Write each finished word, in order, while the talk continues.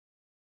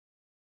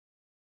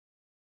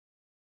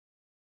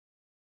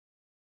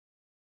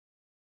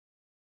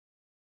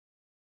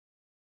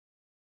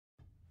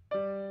The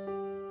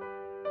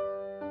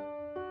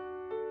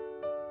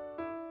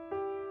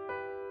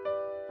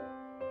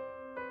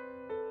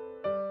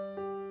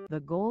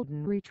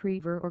Golden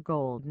Retriever or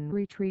Golden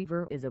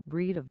Retriever is a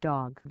breed of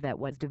dog that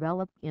was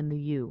developed in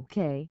the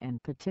UK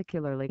and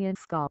particularly in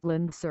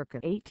Scotland circa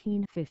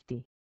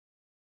 1850.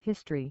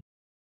 History.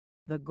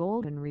 The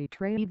Golden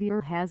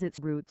Retriever has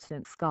its roots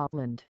in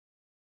Scotland.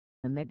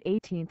 In the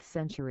 18th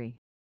century,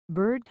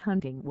 bird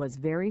hunting was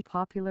very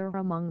popular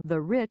among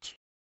the rich,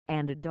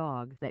 and a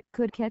dog that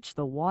could catch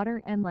the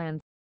water and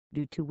land,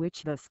 due to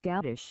which the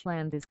Scottish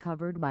land is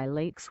covered by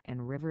lakes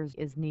and rivers,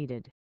 is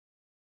needed.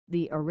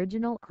 The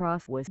original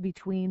cross was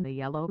between the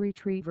Yellow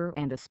Retriever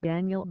and a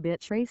Spaniel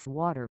bitch race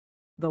water.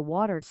 The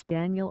Water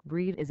Spaniel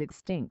breed is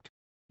extinct,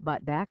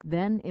 but back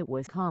then it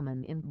was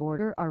common in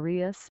border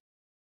areas.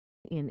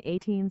 In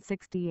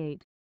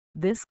 1868,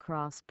 this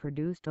cross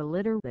produced a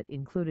litter that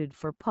included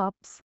 4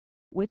 pups,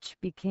 which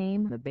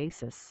became the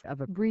basis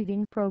of a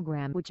breeding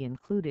program which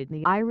included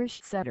the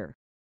Irish Setter,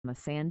 a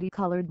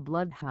sandy-colored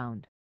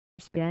bloodhound,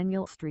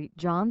 Spaniel St.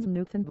 John's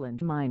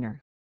Newfoundland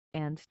Minor,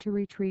 and a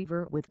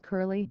Retriever with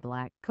curly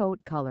black coat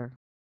color.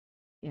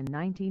 In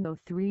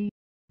 1903,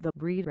 the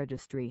breed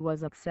registry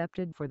was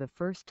accepted for the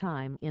first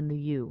time in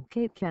the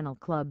UK Kennel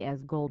Club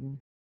as Golden.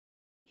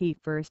 He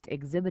first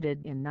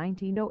exhibited in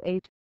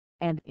 1908,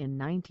 and in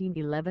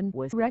 1911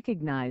 was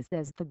recognized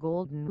as the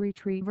Golden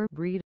Retriever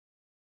breed.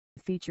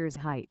 Features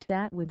height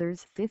that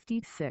withers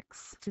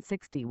 56 to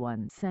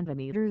 61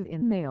 cm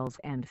in males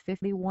and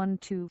 51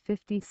 to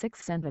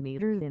 56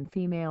 cm in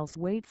females.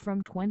 Weight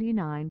from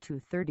 29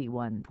 to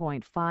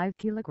 31.5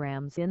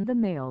 kg in the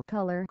male.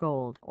 Color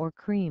gold or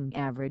cream.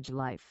 Average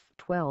life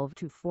 12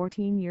 to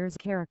 14 years.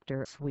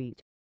 Character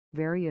sweet,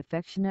 very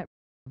affectionate,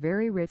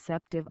 very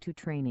receptive to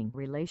training.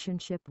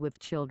 Relationship with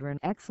children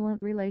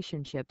excellent.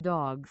 Relationship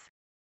dogs.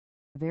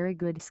 Very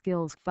good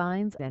skills.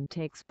 Finds and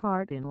takes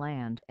part in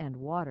land and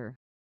water.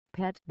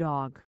 Pet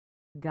dog,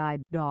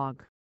 guide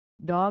dog,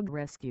 dog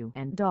rescue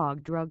and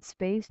dog drug.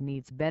 Space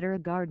needs better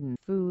garden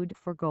food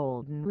for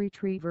Golden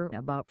Retriever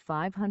about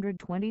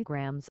 520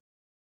 grams.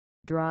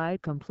 Dry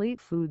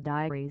complete food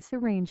diaries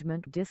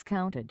arrangement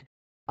discounted.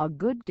 A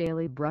good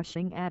daily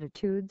brushing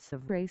attitudes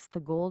of race.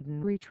 The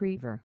Golden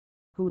Retriever,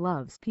 who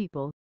loves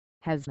people,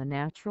 has the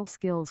natural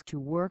skills to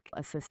work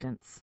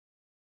assistance,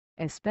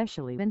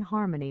 especially in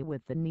harmony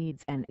with the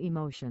needs and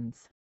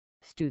emotions.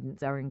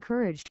 Students are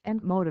encouraged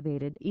and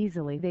motivated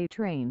easily. They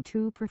train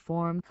to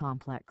perform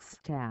complex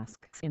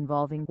tasks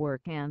involving work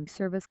and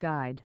service.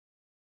 Guide.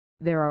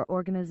 There are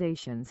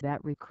organizations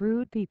that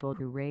recruit people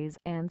to raise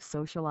and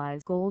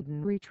socialize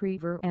Golden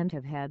Retriever and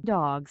have had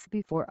dogs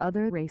before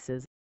other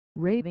races,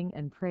 raving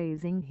and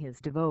praising his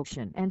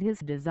devotion and his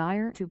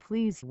desire to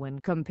please when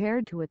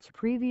compared to its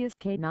previous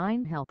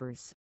canine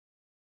helpers.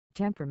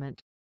 Temperament.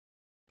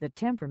 The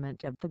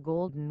temperament of the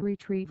Golden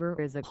Retriever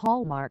is a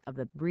hallmark of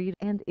the breed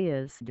and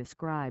is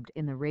described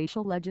in the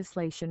racial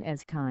legislation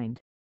as kind,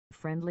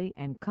 friendly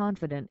and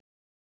confident.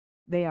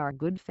 They are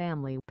good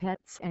family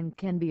pets and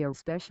can be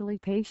especially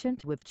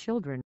patient with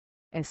children,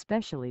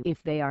 especially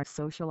if they are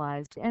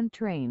socialized and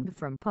trained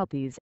from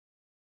puppies.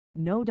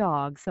 No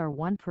dogs are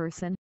one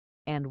person,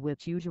 and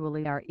which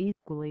usually are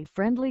equally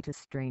friendly to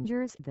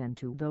strangers than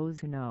to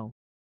those who know.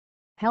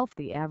 Health.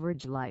 The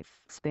average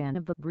lifespan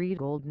of the breed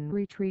Golden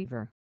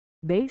Retriever,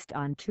 based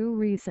on 2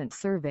 recent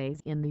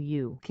surveys in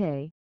the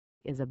UK,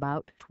 is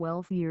about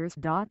 12 years.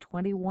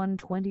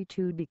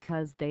 21-22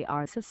 Because they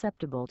are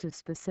susceptible to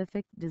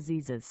specific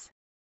diseases,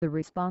 the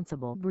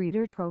responsible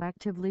breeder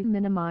proactively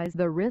minimize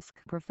the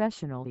risk,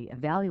 professionally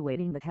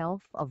evaluating the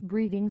health of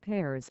breeding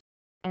pairs,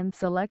 and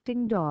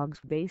selecting dogs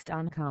based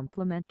on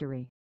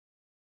complementary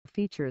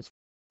features,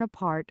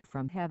 apart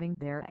from having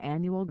their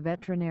annual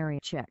veterinary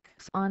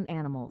checks on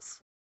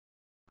animals,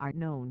 are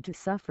known to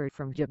suffer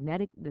from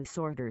genetic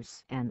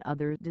disorders and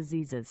other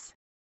diseases.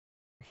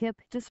 Hip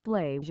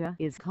dysplasia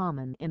is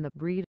common in the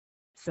breed,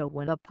 so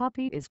when a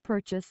puppy is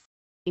purchased,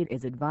 it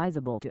is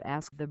advisable to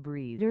ask the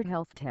breeder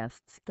health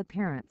tests. The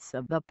parents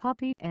of the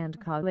puppy and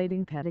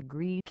collating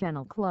pedigree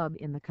kennel club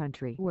in the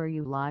country where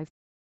you live.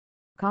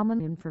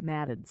 Common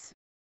infirmities: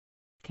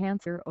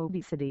 cancer,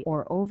 obesity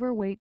or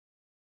overweight,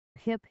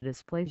 hip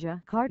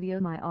dysplasia,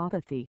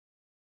 cardiomyopathy,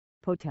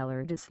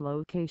 patellar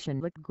dislocation,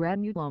 leg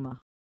granuloma.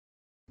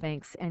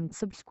 Thanks and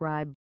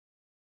subscribe.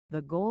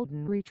 The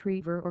Golden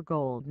Retriever or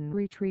Golden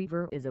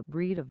Retriever is a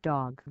breed of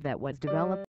dog that was developed